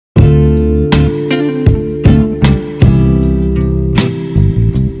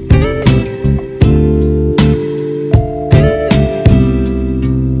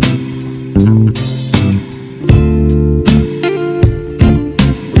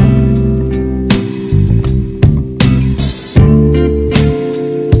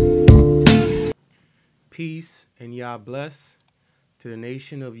God bless to the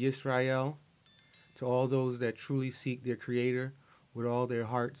nation of Yisrael, to all those that truly seek their Creator with all their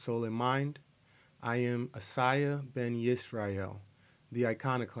heart, soul, and mind. I am Asaya ben Yisrael, the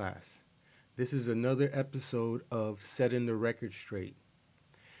iconoclast. This is another episode of Setting the Record Straight.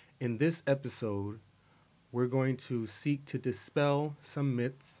 In this episode, we're going to seek to dispel some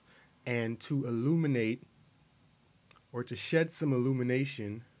myths and to illuminate or to shed some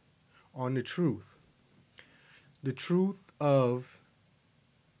illumination on the truth. The truth of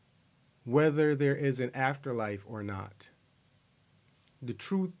whether there is an afterlife or not. The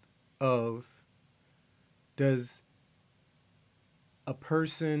truth of, does a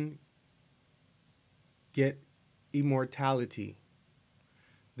person get immortality?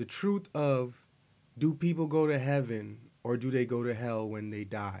 The truth of, do people go to heaven or do they go to hell when they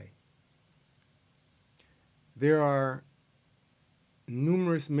die? There are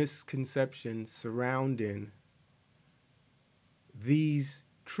numerous misconceptions surrounding these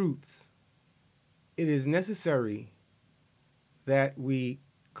truths. It is necessary that we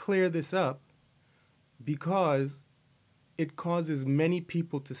clear this up because it causes many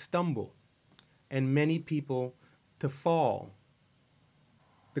people to stumble and many people to fall.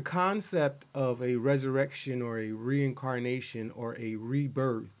 The concept of a resurrection or a reincarnation or a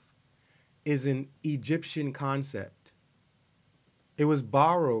rebirth is an Egyptian concept. It was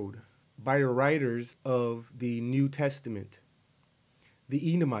borrowed by the writers of the New Testament,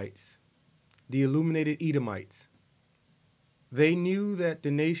 the Edomites, the illuminated Edomites. They knew that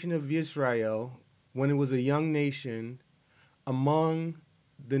the nation of Israel, when it was a young nation among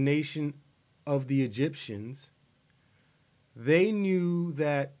the nation of the Egyptians, they knew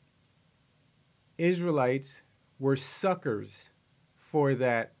that Israelites were suckers for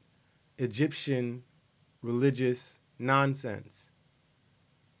that Egyptian religious nonsense.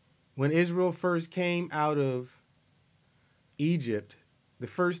 When Israel first came out of Egypt, the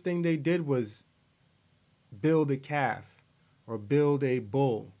first thing they did was build a calf or build a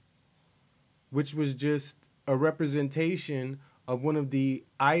bull, which was just a representation of one of the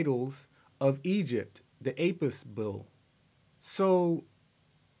idols of Egypt, the Apis bull. So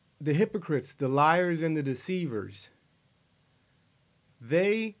the hypocrites, the liars and the deceivers,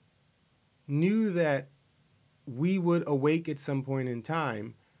 they knew that we would awake at some point in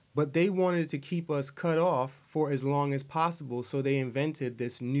time, but they wanted to keep us cut off for as long as possible, so they invented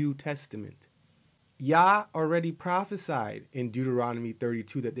this New Testament. Yah already prophesied in Deuteronomy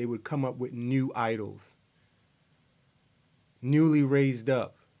 32 that they would come up with new idols, newly raised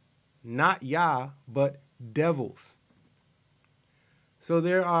up. Not Yah, but devils. So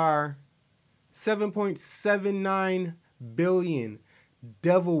there are 7.79 billion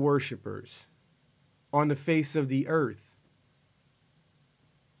devil worshippers on the face of the earth.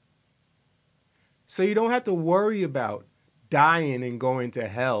 So you don't have to worry about dying and going to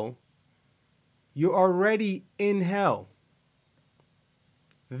hell. You're already in hell.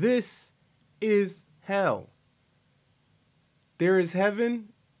 This is hell. There is heaven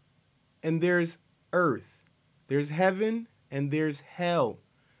and there's earth. There's heaven and there's hell.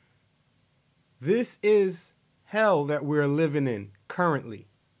 This is hell that we're living in currently.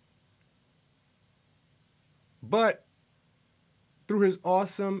 But through his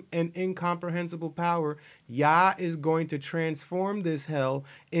awesome and incomprehensible power, Yah is going to transform this hell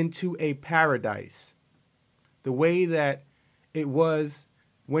into a paradise, the way that it was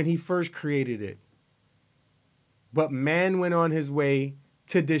when he first created it. But man went on his way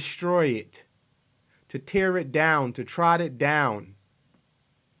to destroy it, to tear it down, to trot it down,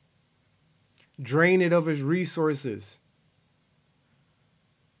 drain it of its resources,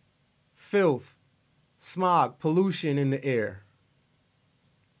 filth, smog, pollution in the air,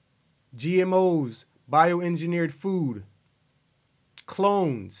 GMOs, bioengineered food,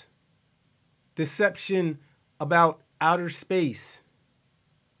 clones, deception about outer space,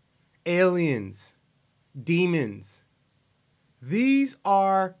 aliens, demons. These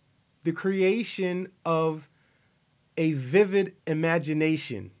are the creation of a vivid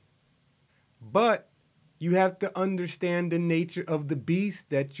imagination. But you have to understand the nature of the beast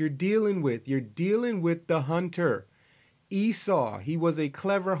that you're dealing with. You're dealing with the hunter. Esau, he was a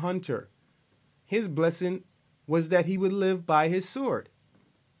clever hunter. His blessing was that he would live by his sword.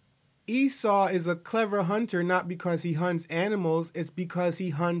 Esau is a clever hunter not because he hunts animals, it's because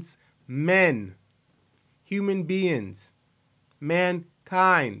he hunts men, human beings,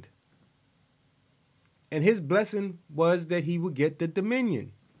 mankind. And his blessing was that he would get the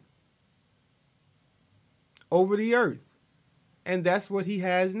dominion over the earth. And that's what he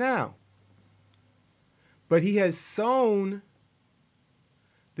has now. But he has sown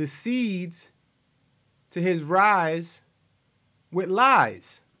the seeds to his rise with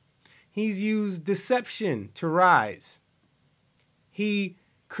lies. He's used deception to rise. He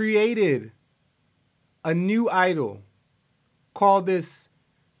created a new idol called this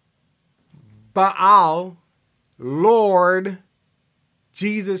Baal, Lord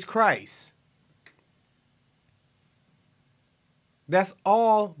Jesus Christ. That's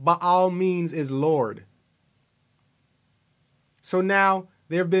all Baal means, is Lord. So now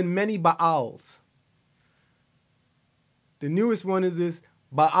there have been many Baals. The newest one is this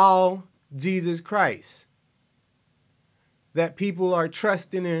Baal Jesus Christ that people are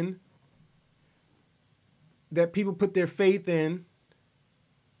trusting in, that people put their faith in,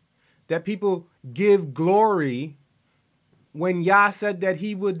 that people give glory when Yah said that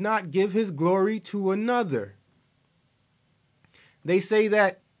he would not give his glory to another. They say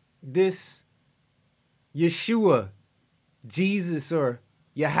that this Yeshua, Jesus, or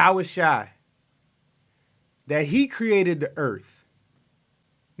YHWH, that he created the earth.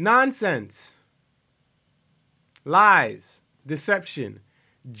 Nonsense. Lies, deception,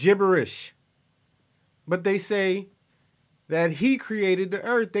 gibberish. But they say that he created the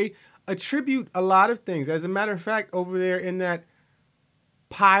earth. They attribute a lot of things. As a matter of fact, over there in that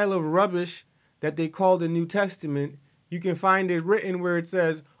pile of rubbish that they call the New Testament, you can find it written where it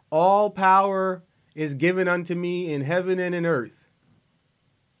says, all power is given unto me in heaven and in earth.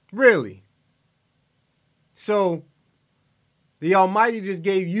 Really? So the Almighty just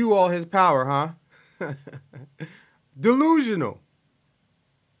gave you all his power, huh? Delusional.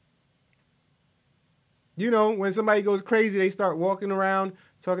 You know, when somebody goes crazy, they start walking around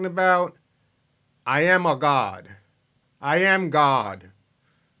talking about, I am a God. I am God.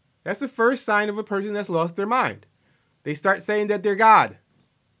 That's the first sign of a person that's lost their mind. They start saying that they're God.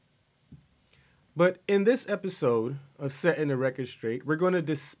 But in this episode of Setting the Record Straight, we're going to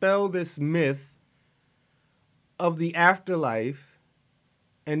dispel this myth of the afterlife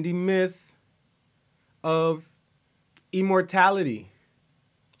and the myth of immortality.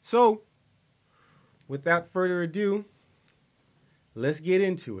 So, without further ado, let's get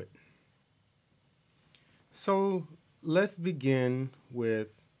into it. So, let's begin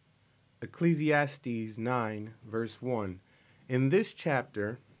with Ecclesiastes 9, verse 1. In this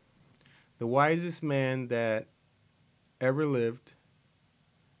chapter, the wisest man that ever lived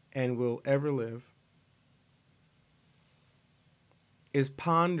and will ever live is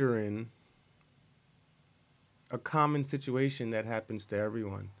pondering a common situation that happens to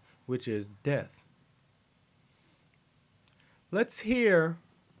everyone, which is death. Let's hear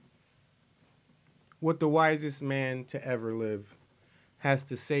what the wisest man to ever live has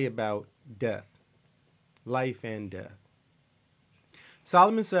to say about death, life and death.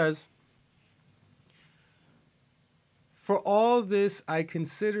 Solomon says, for all this I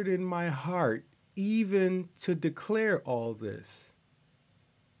considered in my heart, even to declare all this,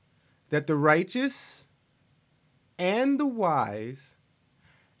 that the righteous and the wise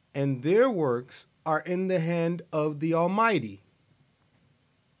and their works are in the hand of the Almighty.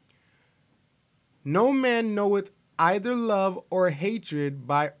 No man knoweth either love or hatred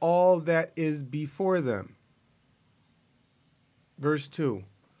by all that is before them. Verse 2.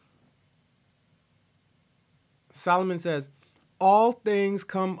 Solomon says, all things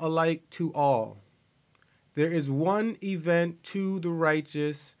come alike to all. There is one event to the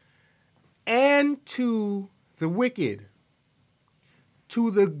righteous and to the wicked,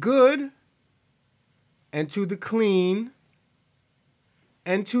 to the good and to the clean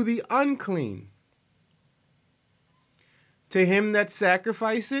and to the unclean, to him that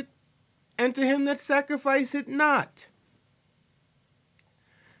sacrificeth and to him that sacrificeth not.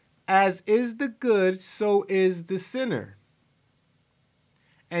 As is the good, so is the sinner.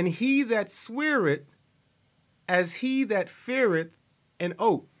 And he that sweareth, as he that feareth an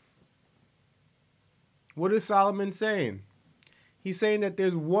oath. What is Solomon saying? He's saying that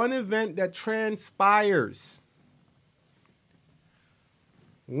there's one event that transpires.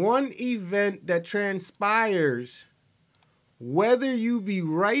 One event that transpires whether you be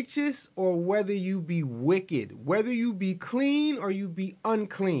righteous or whether you be wicked, whether you be clean or you be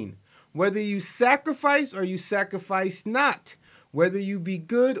unclean, whether you sacrifice or you sacrifice not, whether you be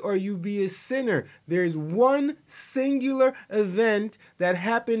good or you be a sinner. There's one singular event that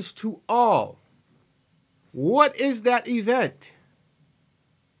happens to all. What is that event?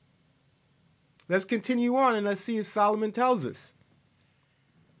 Let's continue on and let's see if Solomon tells us.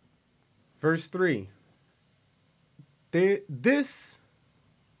 Verse 3. This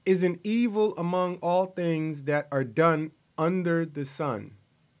is an evil among all things that are done under the sun,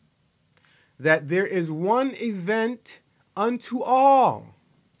 that there is one event unto all.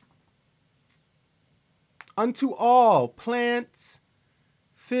 unto all plants,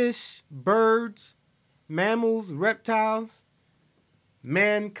 fish, birds, mammals, reptiles,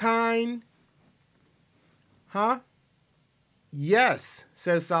 mankind. Huh? Yes,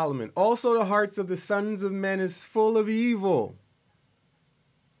 says Solomon. Also the hearts of the sons of men is full of evil.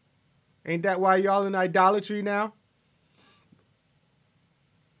 Ain't that why y'all in idolatry now?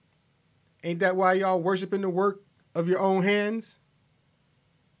 Ain't that why y'all worshiping the work of your own hands?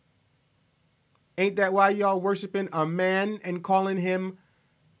 Ain't that why y'all worshiping a man and calling him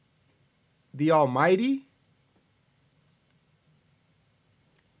the Almighty?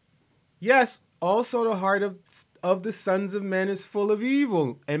 Yes, also the heart of the sons of men is full of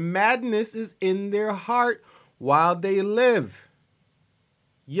evil, and madness is in their heart while they live.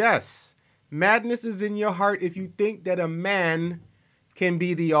 Yes, madness is in your heart if you think that a man can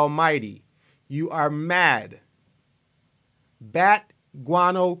be the Almighty. You are mad. Bat,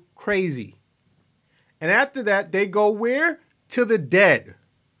 guano, crazy. And after that, they go where? To the dead.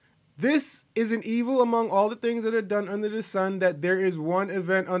 This is an evil among all the things that are done under the sun, that there is one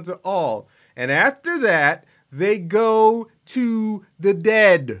event unto all. And after that, they go to the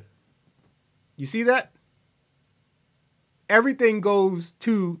dead. You see that? Everything goes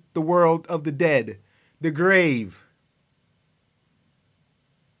to the world of the dead, the grave.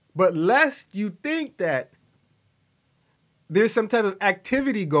 But lest you think that there's some type of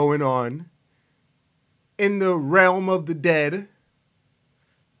activity going on in the realm of the dead,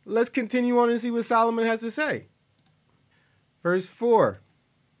 let's continue on and see what Solomon has to say. Verse 4.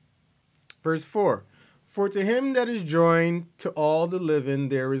 Verse 4. For to him that is joined to all the living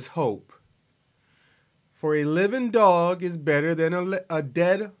there is hope. For a living dog is better than a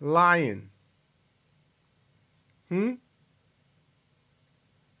dead lion.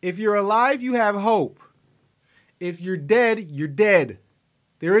 If you're alive, you have hope. If you're dead, you're dead.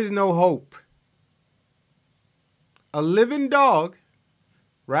 There is no hope. A living dog,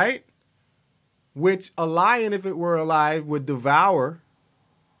 right? Which a lion, if it were alive, would devour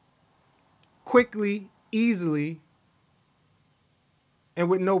quickly, easily, and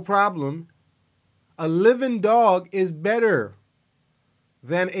with no problem. A living dog is better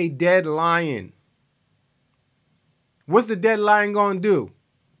than a dead lion. What's the dead lion going to do?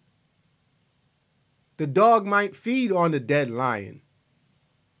 The dog might feed on the dead lion.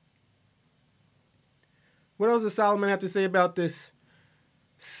 What else does Solomon have to say about this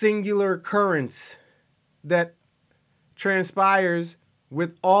singular occurrence that transpires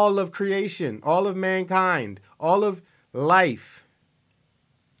with all of creation, all of mankind, all of life?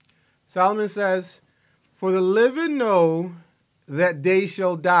 Solomon says, for the living know that they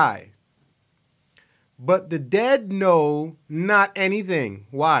shall die, but the dead know not anything.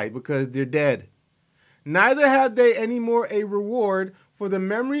 Why? Because they're dead. Neither have they any more a reward, for the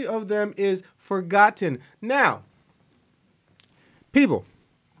memory of them is forgotten. Now, people.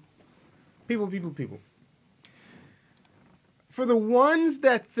 For the ones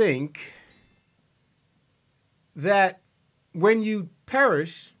that think that when you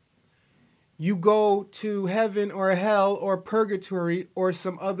perish, you go to heaven or hell or purgatory or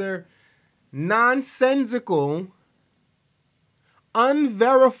some other nonsensical,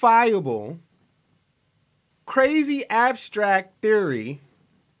 unverifiable, crazy abstract theory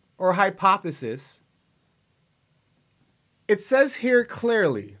or hypothesis, it says here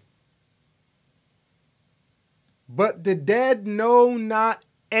clearly, but the dead know not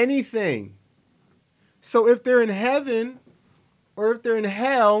anything. So if they're in heaven or if they're in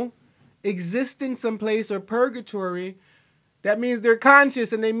hell, existing someplace or purgatory, that means they're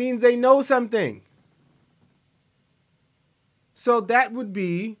conscious and it means they know something. So that would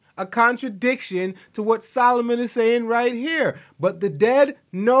be a contradiction to what Solomon is saying right here. But the dead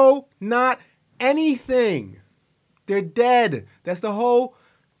know not anything. They're dead. That's the whole...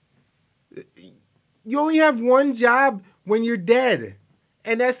 You only have one job when you're dead,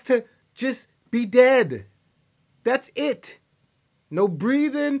 and that's to just be dead. That's it. No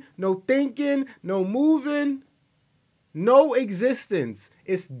breathing, no thinking, no moving, no existence.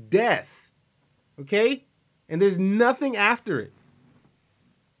 It's death. Okay? And there's nothing after it.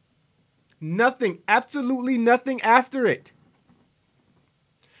 Nothing, absolutely nothing after it.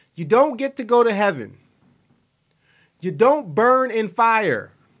 You don't get to go to heaven. You don't burn in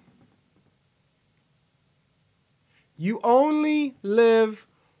fire. You only live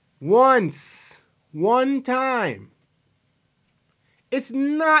once, one time. It's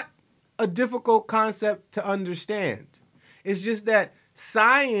not a difficult concept to understand. It's just that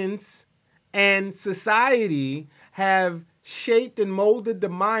science and society have shaped and molded the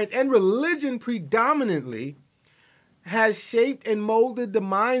minds, and religion predominantly, has shaped and molded the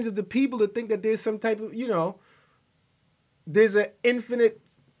minds of the people to think that there's some type of, there's an infinite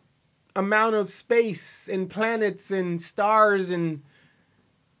amount of space and planets and stars and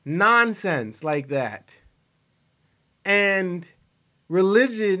nonsense like that. And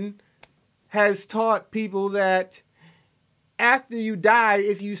religion has taught people that after you die,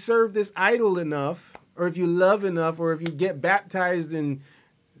 if you serve this idol enough, or if you love enough, or if you get baptized in,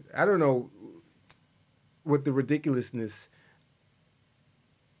 I don't know what the ridiculousness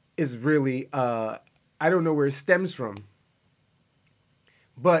is really, I don't know where it stems from.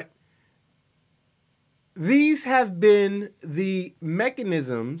 But these have been the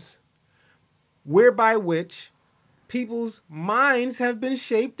mechanisms whereby which people's minds have been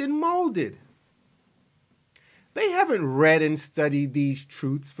shaped and molded. They haven't read and studied these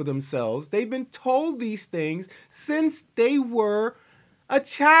truths for themselves. They've been told these things since they were a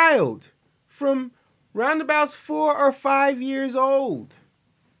child, from roundabouts 4 or 5 years old.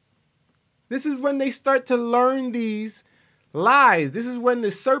 This is when they start to learn these lies. This is when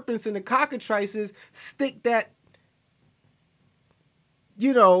the serpents and the cockatrices stick that,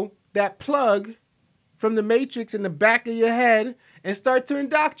 that plug from the matrix in the back of your head and start to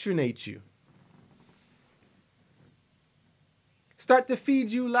indoctrinate you. Start to feed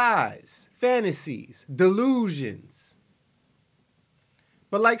you lies, fantasies, delusions.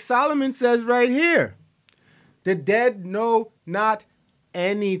 But like Solomon says right here, the dead know not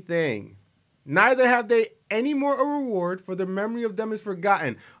anything. Neither have they any more a reward, for the memory of them is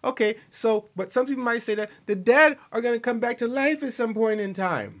forgotten. Okay, so, but some people might say that the dead are going to come back to life at some point in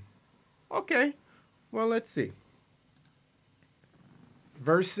time. Okay, well, let's see.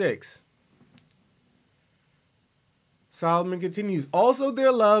 Verse 6. Solomon continues, also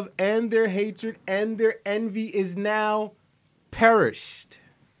their love and their hatred and their envy is now perished,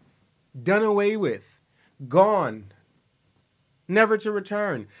 done away with, gone, never to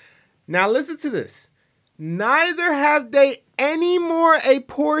return. Now listen to this. Neither have they any more a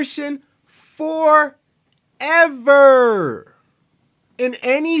portion forever in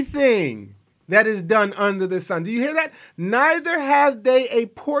anything that is done under the sun. Do you hear that? Neither have they a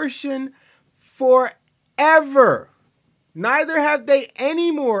portion forever. Neither have they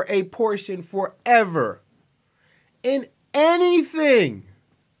any more a portion forever in anything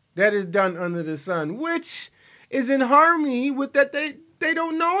that is done under the sun, which is in harmony with that they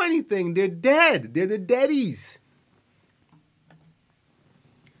don't know anything. They're dead. They're the deadies.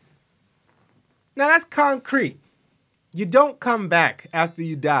 Now that's concrete. You don't come back after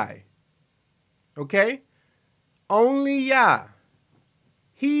you die. Okay? Only Yah,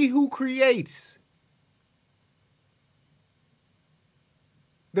 He who creates,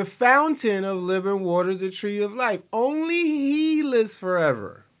 the fountain of living waters, the tree of life. Only He lives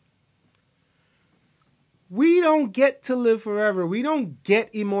forever. We don't get to live forever. We don't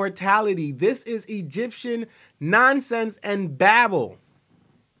get immortality. This is Egyptian nonsense and babble.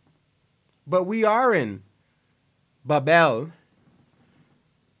 But we are in Babel,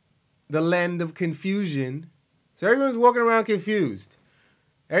 the land of confusion. So everyone's walking around confused.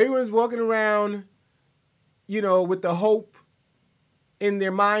 Everyone's walking around, with the hope in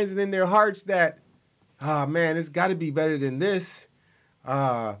their minds and in their hearts that, man, it's got to be better than this.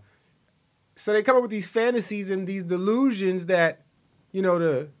 So they come up with these fantasies and these delusions that,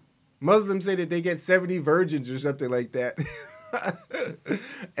 the Muslims say that they get 70 virgins or something like that.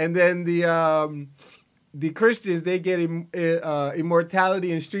 And then the Christians, they get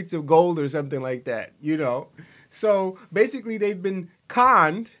immortality in streets of gold or something like that, So basically they've been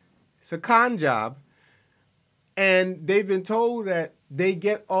conned. It's a con job. And they've been told that they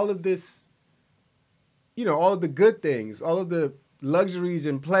get all of this, all of the good things, all of the luxuries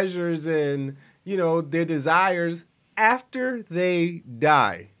and pleasures and, their desires after they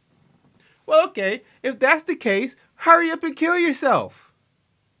die. Well, okay, if that's the case, hurry up and kill yourself.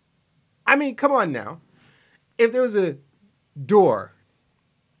 I mean, come on now. If there was a door,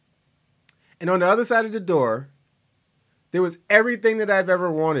 and on the other side of the door, there was everything that I've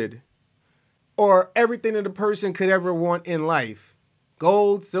ever wanted, or everything that a person could ever want in life,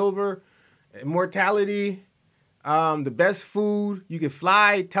 gold, silver, immortality, the best food, you could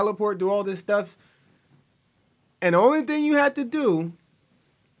fly, teleport, do all this stuff. And the only thing you had to do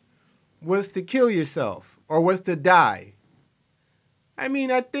was to kill yourself or was to die. I mean,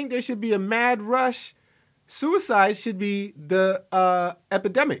 I think there should be a mad rush. Suicide should be the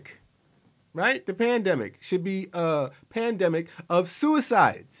epidemic, right? The pandemic should be a pandemic of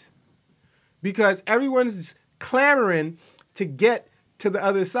suicides because everyone's clamoring to get to the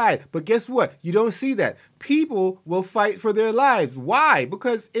other side. But guess what? You don't see that. People will fight for their lives. Why?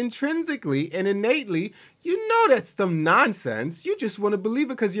 Because intrinsically and innately, you know that's some nonsense. You just want to believe it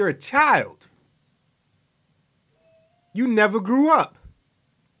because you're a child. You never grew up.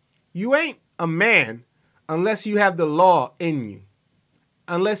 You ain't a man unless you have the law in you.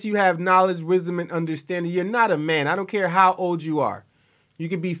 Unless you have knowledge, wisdom, and understanding. You're not a man. I don't care how old you are. You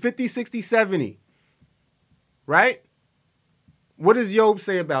could be 50, 60, 70. Right? What does Job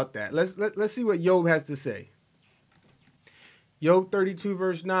say about that? Let's see what Job has to say. Job 32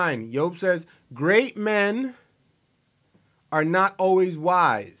 verse 9. Job says, great men are not always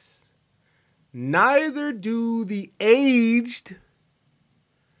wise. Neither do the aged,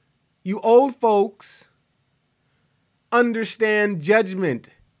 you old folks, understand judgment.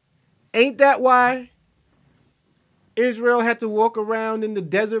 Ain't that why Israel had to walk around in the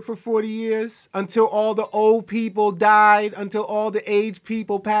desert for 40 years until all the old people died, until all the aged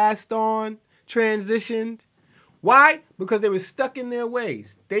people passed on, transitioned? Why? Because they were stuck in their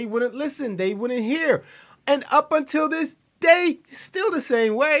ways. They wouldn't listen. They wouldn't hear. And up until this day, still the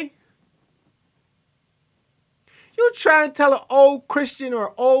same way. You try and tell an old Christian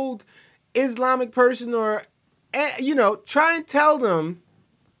or old Islamic person or, try and tell them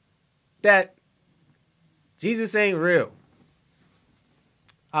that Jesus ain't real.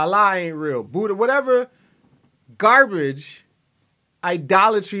 Allah ain't real. Buddha, whatever garbage,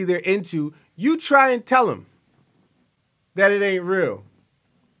 idolatry they're into, you try and tell them that it ain't real.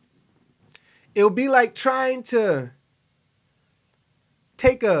 It'll be like trying to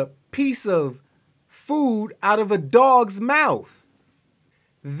take a piece of food out of a dog's mouth.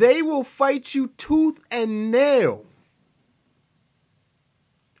 They will fight you tooth and nail.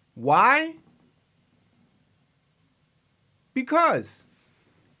 Why? Because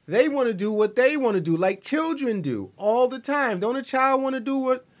they want to do what they want to do, like children do all the time. Don't a child want to do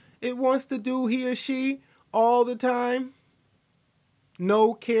what it wants to do, he or she, all the time?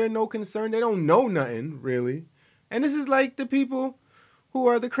 No care, no concern. They don't know nothing, really. And this is like the people who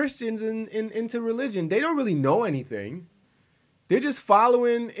are the Christians into religion. They don't really know anything. They're just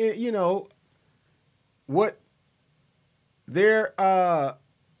following, what their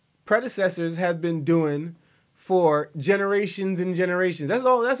predecessors have been doing for generations and generations. That's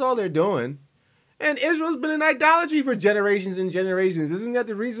all they're doing. And Israel's been in idolatry for generations and generations. Isn't that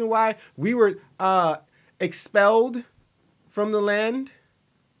the reason why we were expelled from the land?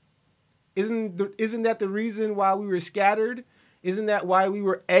 Isn't that the reason why we were scattered? Isn't that why we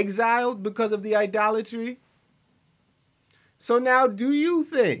were exiled? Because of the idolatry? So now, do you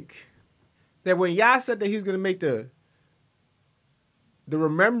think that when Yah said that he was going to make the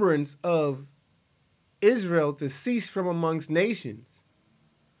remembrance of Israel to cease from amongst nations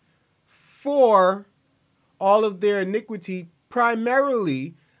for all of their iniquity,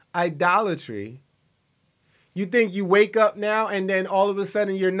 primarily idolatry, you think you wake up now and then all of a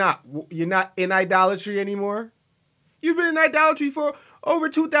sudden you're not in idolatry anymore? You've been in idolatry for over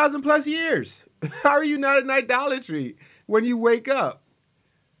 2,000 plus years. How are you not in idolatry when you wake up?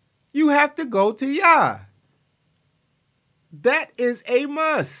 You have to go to Yah. That is a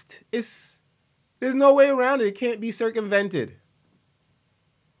must. There's no way around it. It can't be circumvented.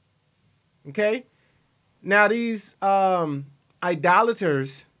 Okay? Now, these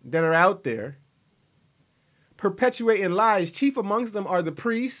idolaters that are out there perpetuating lies, chief amongst them are the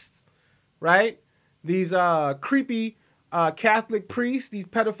priests, right? These creepy Catholic priests, these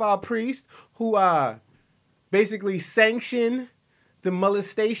pedophile priests who basically sanction the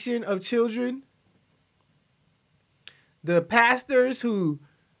molestation of children. The pastors who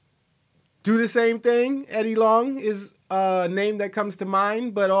do the same thing. Eddie Long is a name that comes to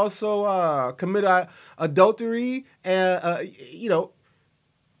mind, but also commit adultery and,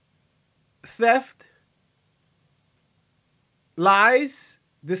 theft, lies,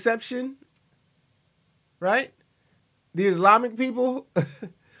 deception, right? The Islamic people,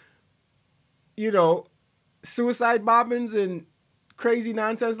 suicide bombings and crazy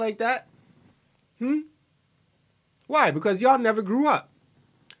nonsense like that. Why? Because y'all never grew up.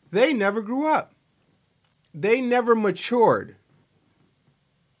 They never grew up. They never matured.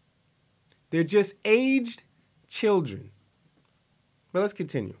 They're just aged children. But let's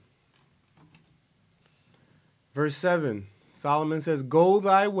continue. Verse 7, Solomon says, go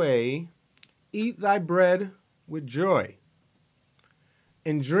thy way, eat thy bread with joy,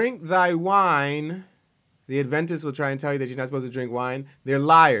 and drink thy wine. The Adventists will try and tell you that you're not supposed to drink wine. They're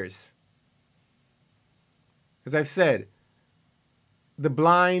liars. As I've said, the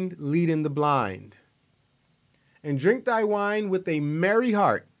blind leading the blind. And drink thy wine with a merry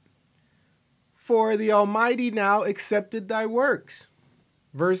heart, for the Almighty now accepted thy works.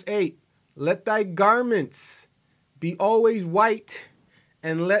 Verse 8, let thy garments be always white,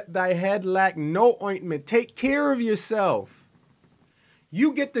 and let thy head lack no ointment. Take care of yourself.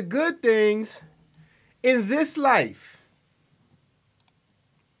 You get the good things in this life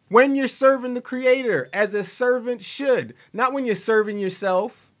when you're serving the Creator as a servant should, not when you're serving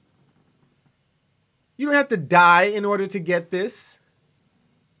yourself. You don't have to die in order to get this.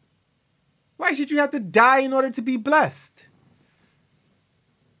 Why should you have to die in order to be blessed?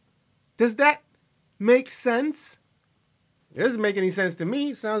 Does that make sense? It doesn't make any sense to me.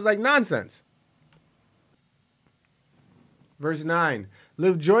 It sounds like nonsense. Verse 9,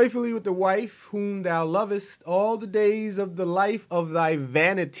 live joyfully with the wife whom thou lovest all the days of the life of thy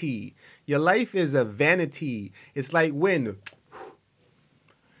vanity. Your life is a vanity. It's like wind,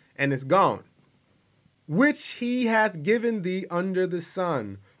 and it's gone. Which he hath given thee under the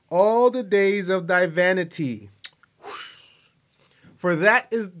sun, all the days of thy vanity. For that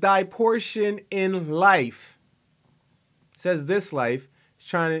is thy portion in life. It says this life. It's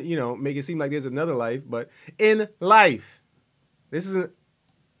trying to, make it seem like there's another life, but in life. This is an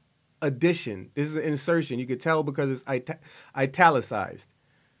addition. This is an insertion. You could tell because it's italicized.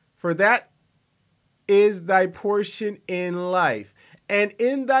 For that is thy portion in life, and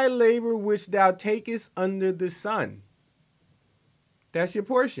in thy labor which thou takest under the sun. That's your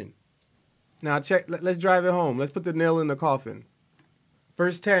portion. Now check. Let's drive it home. Let's put the nail in the coffin.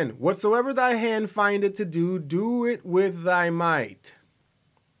 Verse 10, whatsoever thy hand findeth to do, do it with thy might.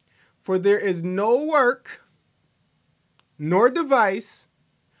 For there is no work, nor device,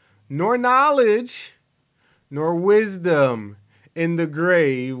 nor knowledge, nor wisdom in the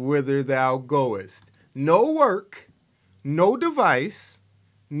grave whither thou goest. No work, no device,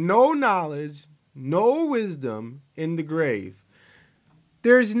 no knowledge, no wisdom in the grave.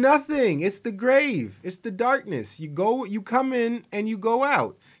 There's nothing. It's the grave. It's the darkness. You come in and you go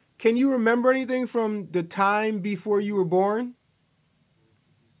out. Can you remember anything from the time before you were born?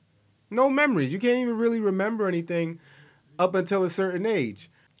 No memories. You can't even really remember anything up until a certain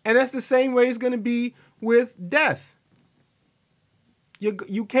age. And that's the same way it's going to be with death.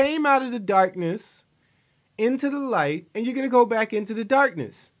 You came out of the darkness into the light, and you're going to go back into the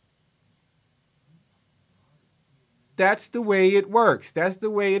darkness. That's the way it works. That's the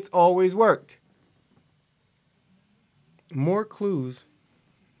way it's always worked. More clues,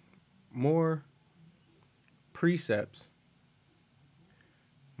 more precepts,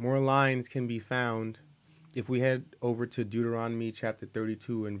 more lines can be found if we head over to Deuteronomy chapter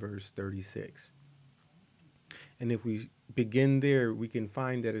 32 and verse 36. And if we begin there, we can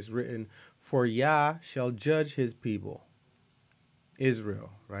find that it's written, for Yah shall judge his people,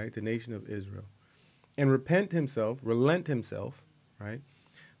 Israel, right? The nation of Israel, and relent himself, right?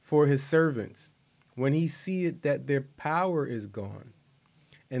 For his servants, when he seeth that their power is gone,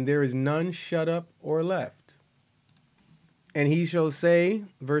 and there is none shut up or left. And he shall say,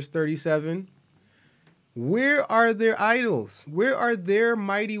 verse 37, where are their idols? Where are their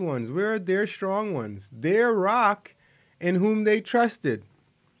mighty ones? Where are their strong ones? Their rock in whom they trusted,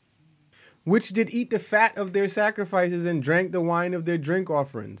 which did eat the fat of their sacrifices and drank the wine of their drink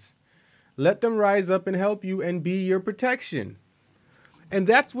offerings. Let them rise up and help you and be your protection. And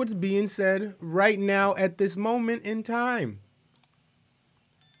that's what's being said right now at this moment in time.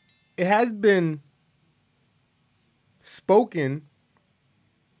 It has been spoken,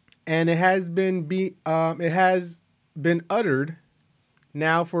 and it has been uttered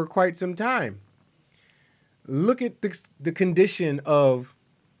now for quite some time. Look at the condition of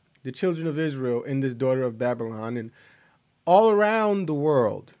the children of Israel in this daughter of Babylon, and all around the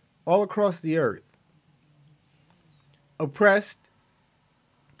world, all across the earth. Oppressed,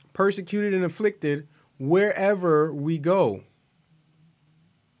 persecuted, and afflicted wherever we go.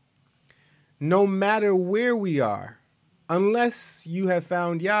 No matter where we are. Unless you have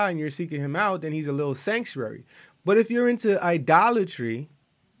found Yah and you're seeking him out, then he's a little sanctuary. But if you're into idolatry,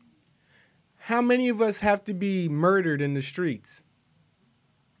 how many of us have to be murdered in the streets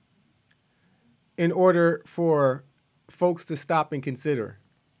in order for folks to stop and consider?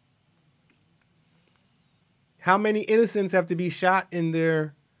 How many innocents have to be shot in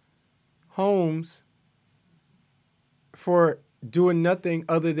their homes for doing nothing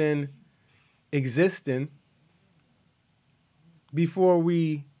other than existing before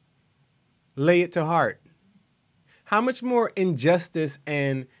we lay it to heart? How much more injustice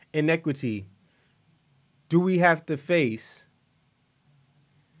and inequity do we have to face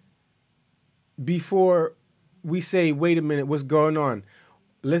before we say, wait a minute, what's going on?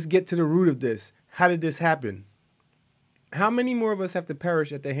 Let's get to the root of this. How did this happen? How many more of us have to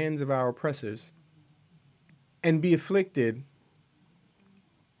perish at the hands of our oppressors and be afflicted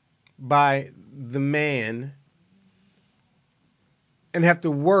by the man and have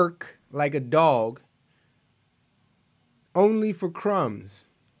to work like a dog only for crumbs.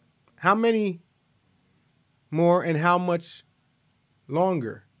 How many more and how much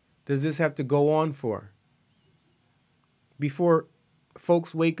longer does this have to go on for before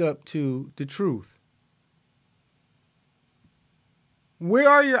folks wake up to the truth? Where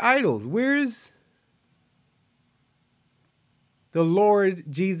are your idols? Where is the Lord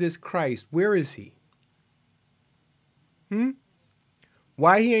Jesus Christ? Where is he?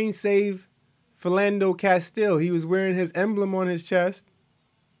 Why he ain't saved Philando Castile? He was wearing his emblem on his chest,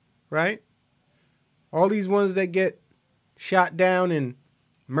 right? All these ones that get shot down and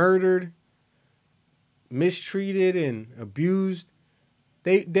murdered, mistreated and abused,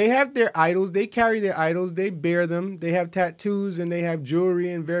 they have their idols. They carry their idols. They bear them. They have tattoos and they have jewelry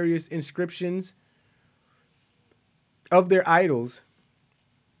and various inscriptions of their idols.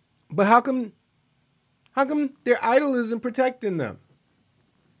 But how come their idol isn't protecting them?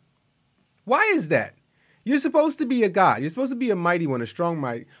 Why is that? You're supposed to be a God. You're supposed to be a mighty one, a strong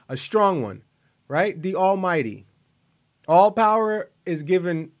one, right? The Almighty. All power is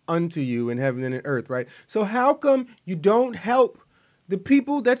given unto you in heaven and in earth, right? So how come you don't help the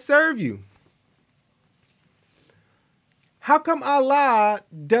people that serve you? How come Allah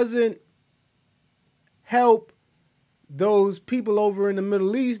doesn't help those people over in the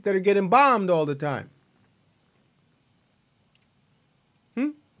Middle East that are getting bombed all the time?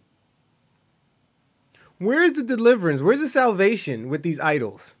 Where's the deliverance? Where's the salvation with these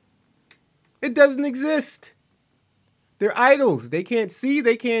idols? It doesn't exist. They're idols. They can't see.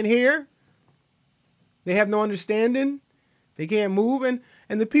 They can't hear. They have no understanding. They can't move. And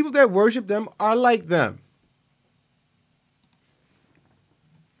the people that worship them are like them.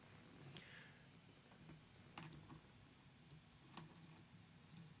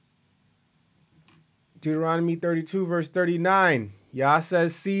 Deuteronomy 32, verse 39. Yah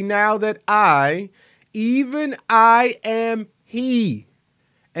says, see now that I, even I am he,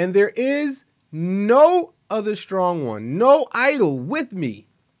 and there is no other strong one, no idol with me.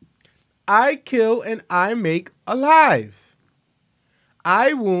 I kill and I make alive.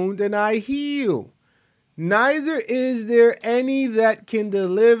 I wound and I heal. Neither is there any that can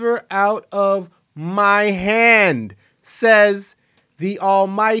deliver out of my hand, says the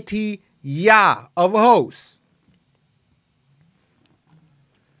Almighty Yah of hosts.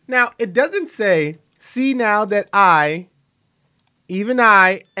 Now, it doesn't say, see now that I, even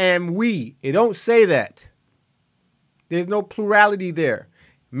I, am we. It don't say that. There's no plurality there.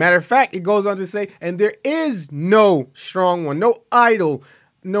 Matter of fact, it goes on to say, and there is no strong one, no idol,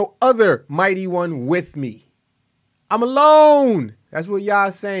 no other mighty one with me. I'm alone. That's what Yah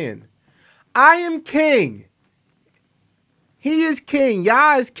is saying. I am king. He is king.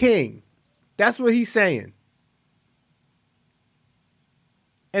 Yah is king. That's what he's saying.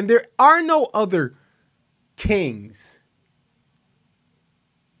 And there are no other kings.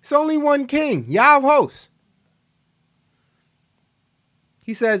 It's only one king, Yah of hosts.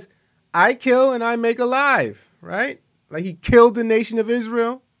 He says, I kill and I make alive, right? Like he killed the nation of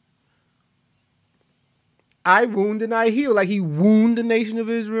Israel. I wound and I heal, like he wounded the nation of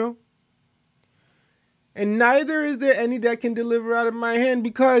Israel. And neither is there any that can deliver out of my hand,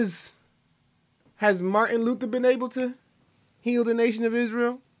 because has Martin Luther been able to heal the nation of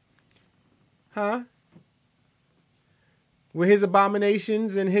Israel? Huh? With his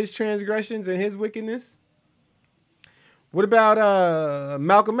abominations and his transgressions and his wickedness? What about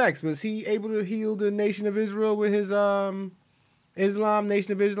Malcolm X? Was he able to heal the nation of Israel with his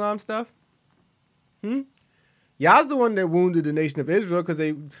Nation of Islam stuff? Yah's the one that wounded the nation of Israel because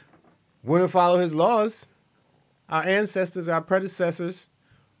they wouldn't follow his laws. Our ancestors, our predecessors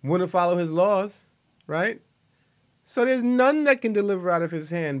wouldn't follow his laws, right? So there's none that can deliver out of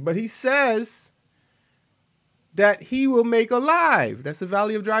his hand. But he says that he will make alive. That's the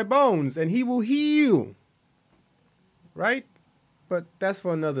valley of dry bones. And he will heal. Right? But that's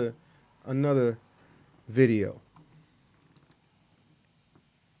for another video.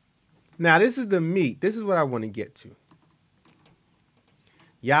 Now, this is the meat. This is what I want to get to.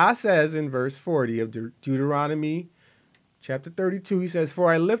 Yah says in verse 40 of Deuteronomy chapter 32, he says,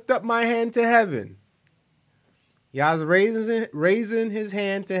 for I lift up my hand to heaven. Yah's raising his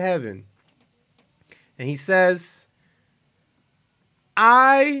hand to heaven. And he says,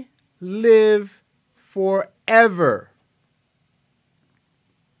 I live forever.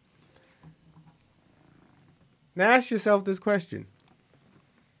 Now ask yourself this question.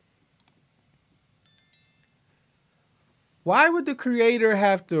 Why would the Creator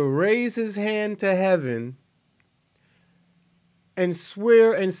have to raise his hand to heaven and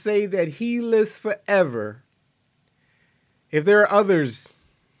swear and say that he lives forever if there are others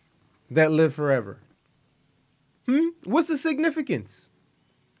that live forever? What's the significance?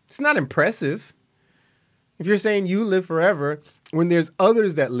 It's not impressive. If you're saying you live forever when there's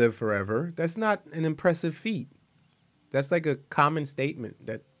others that live forever, that's not an impressive feat. That's like a common statement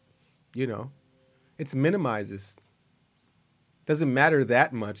that, you know, it's minimizes. Doesn't matter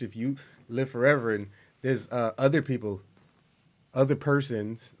that much if you live forever and there's other people, other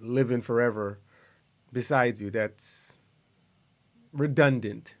persons living forever besides you. That's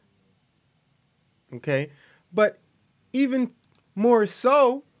redundant. Okay? But even more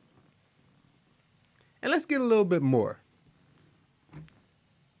so, and let's get a little bit more.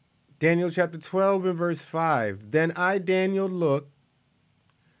 Daniel chapter 12 and verse 5. Then I, Daniel, looked,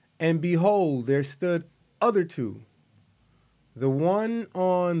 and behold, there stood other two, the one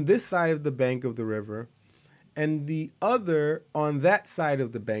on this side of the bank of the river, and the other on that side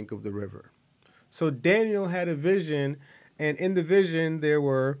of the bank of the river. So Daniel had a vision, and in the vision there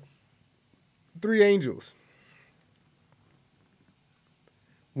were three angels.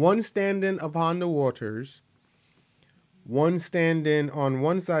 One standing upon the waters, one standing on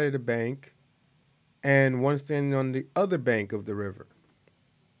one side of the bank, and one standing on the other bank of the river.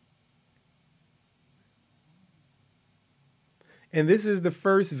 And this is the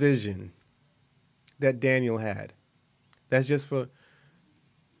first vision that Daniel had. That's just for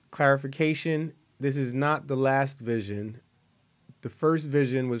clarification. This is not the last vision. The first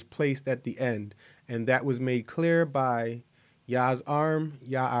vision was placed at the end, and that was made clear by Yah's arm,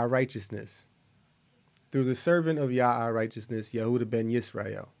 Yah our righteousness, through the servant of Yah our righteousness, Yehuda ben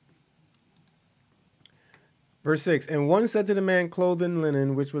Yisrael. Verse 6, and one said to the man clothed in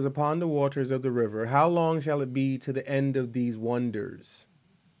linen, which was upon the waters of the river, how long shall it be to the end of these wonders?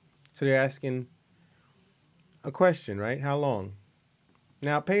 So they're asking a question, right? How long?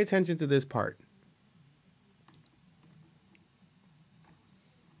 Now pay attention to this part.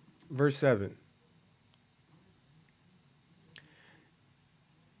 Verse 7.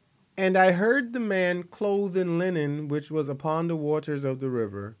 And I heard the man clothed in linen, which was upon the waters of the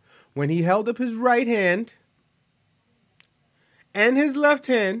river, when he held up his right hand and his left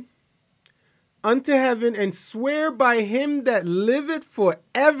hand unto heaven, and swear by him that liveth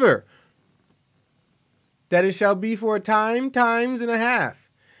forever, that it shall be for a time, times and a half.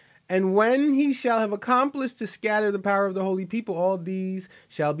 And when he shall have accomplished to scatter the power of the holy people, all these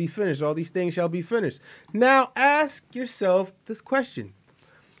shall be finished. All these things shall be finished. Now ask yourself this question.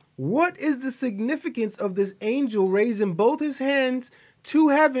 What is the significance of this angel raising both his hands to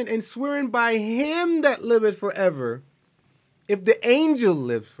heaven and swearing by him that liveth forever, if the angel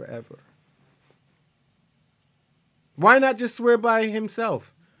lives forever? Why not just swear by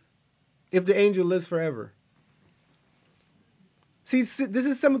himself if the angel lives forever? See, this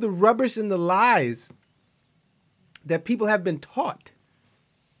is some of the rubbish and the lies that people have been taught.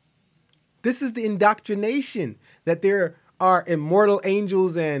 This is the indoctrination that there are immortal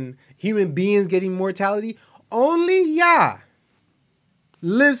angels and human beings getting immortality. Only Yah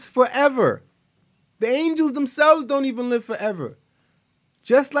lives forever. The angels themselves don't even live forever.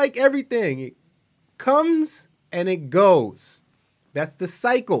 Just like everything, it comes and it goes. That's the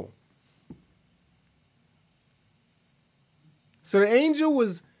cycle. So the angel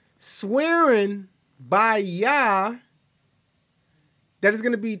was swearing by Yah that it's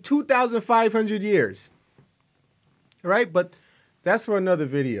going to be 2,500 years. All right, but that's for another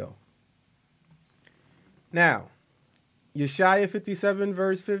video. Now, Yeshaya 57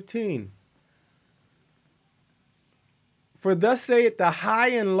 verse 15. For thus saith the high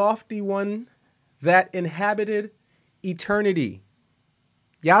and lofty one that inhabited eternity.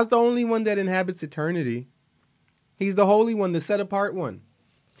 Yah's the only one that inhabits eternity. He's the holy one, the set apart one,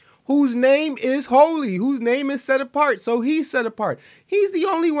 whose name is holy, whose name is set apart. So he's set apart. He's the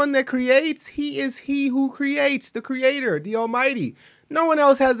only one that creates. He is he who creates, the creator, the Almighty. No one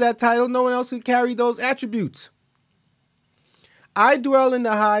else has that title. No one else could carry those attributes. I dwell in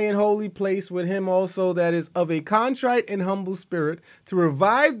the high and holy place with him also that is of a contrite and humble spirit, to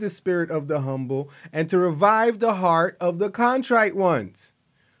revive the spirit of the humble and to revive the heart of the contrite ones.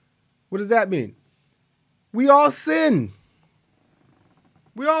 What does that mean? We all sin.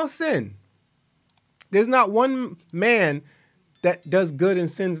 We all sin. There's not one man that does good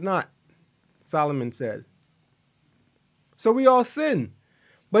and sins not, Solomon said. So we all sin.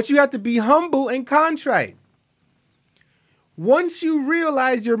 But you have to be humble and contrite. Once you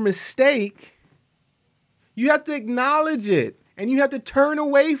realize your mistake, you have to acknowledge it and you have to turn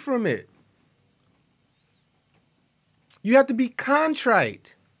away from it. You have to be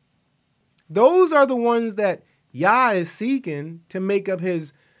contrite. Those are the ones that Yah is seeking to make up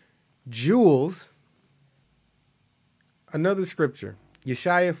his jewels. Another scripture,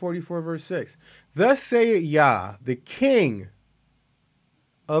 Yeshaya 44, verse 6. Thus saith Yah, the King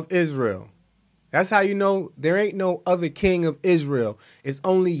of Israel. That's how you know there ain't no other king of Israel. It's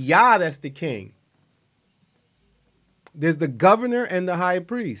only Yah that's the king. There's the governor and the high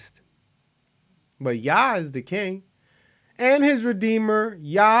priest. But Yah is the king. And his redeemer,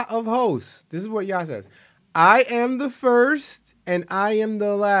 Yah of hosts. This is what Yah says. I am the first and I am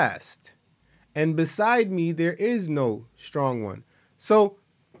the last. And beside me there is no strong one. So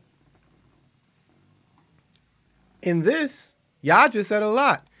in this, Yah just said a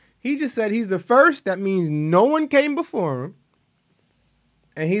lot. He just said he's the first. That means no one came before him.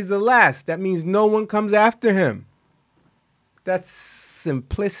 And he's the last. That means no one comes after him. That's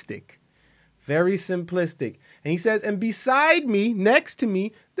simplistic. Very simplistic. And he says, and beside me, next to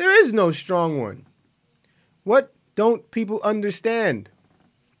me, there is no strong one. What don't people understand?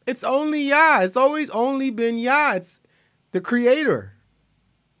 It's only Yah. It's always only been Yah. It's the creator.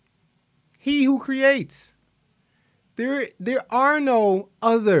 He who creates. There are no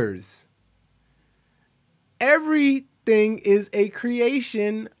others. Everything is a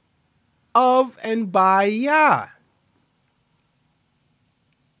creation of and by Yah.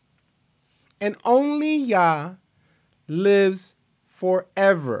 And only Yah lives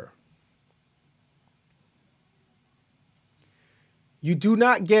forever. You do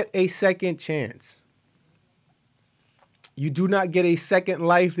not get a second chance. You do not get a second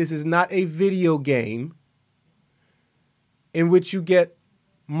life. This is not a video game in which you get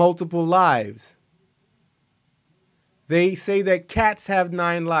multiple lives. They say that cats have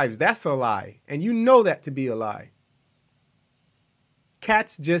 9 lives. That's a lie. And you know that to be a lie.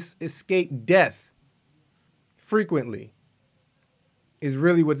 Cats just escape death frequently, is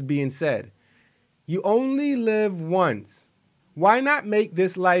really what's being said. You only live once. Why not make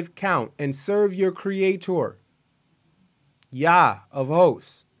this life count and serve your creator, Yah of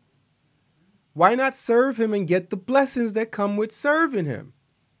hosts? Why not serve him and get the blessings that come with serving him?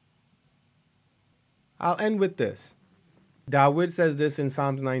 I'll end with this. David says this in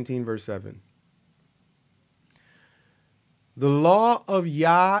Psalms 19, verse 7. The law of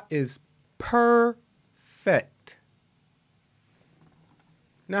Yah is perfect.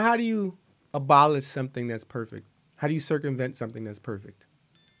 Now, how do you abolish something that's perfect? How do you circumvent something that's perfect?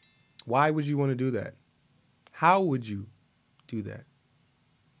 Why would you want to do that? How would you do that?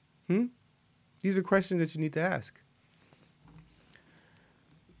 These are questions that you need to ask.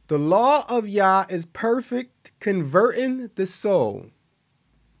 The law of Yah is perfect, converting the soul.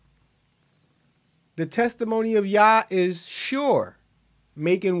 The testimony of Yah is sure,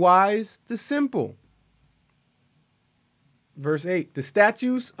 making wise the simple. Verse 8, the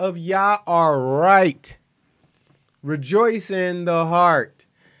statutes of Yah are right. Rejoice in the heart.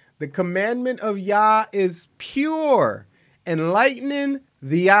 The commandment of Yah is pure, enlightening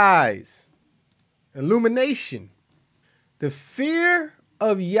the eyes. Illumination. The fear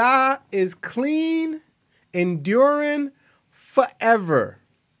of Yah is clean, enduring forever.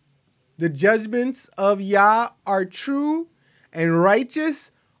 The judgments of Yah are true and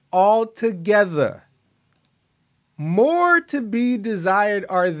righteous altogether. More to be desired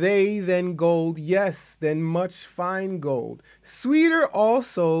are they than gold, yes, than much fine gold. Sweeter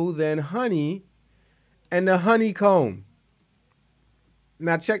also than honey and the honeycomb.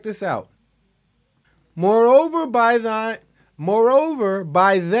 Now check this out. Moreover, by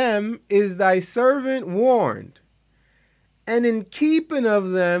them is thy servant warned, and in keeping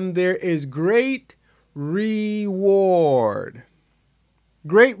of them there is great reward.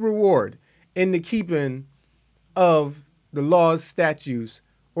 Great reward in the keeping of the laws, statutes,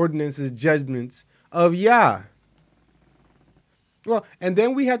 ordinances, judgments of Yah. Well, and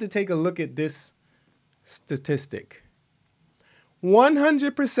then we have to take a look at this statistic.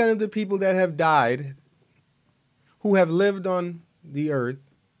 100% of the people that have died, who have lived on the earth,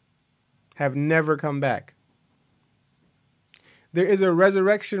 have never come back. There is a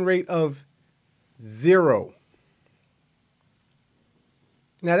resurrection rate of 0.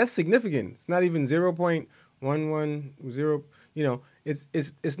 Now that's significant. It's not even 0.110. You know,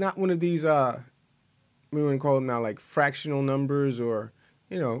 it's not one of these we wouldn't call them now like fractional numbers or,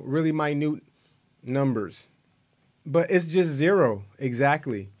 you know, really minute numbers. But it's just 0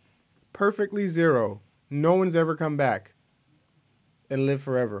 exactly. Perfectly 0. No one's ever come back and lived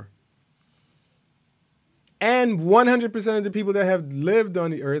forever. And 100% of the people that have lived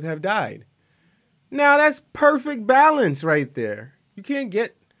on the earth have died. Now that's perfect balance right there. You can't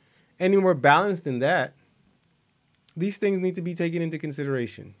get any more balanced than that. These things need to be taken into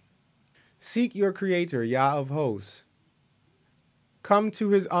consideration. Seek your Creator, Yah of hosts. Come to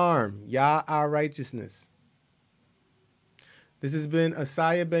his arm, Yah our righteousness. This has been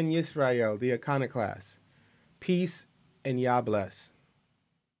Asaya ben Yisrael, the Iconoclast. Peace and Yah bless.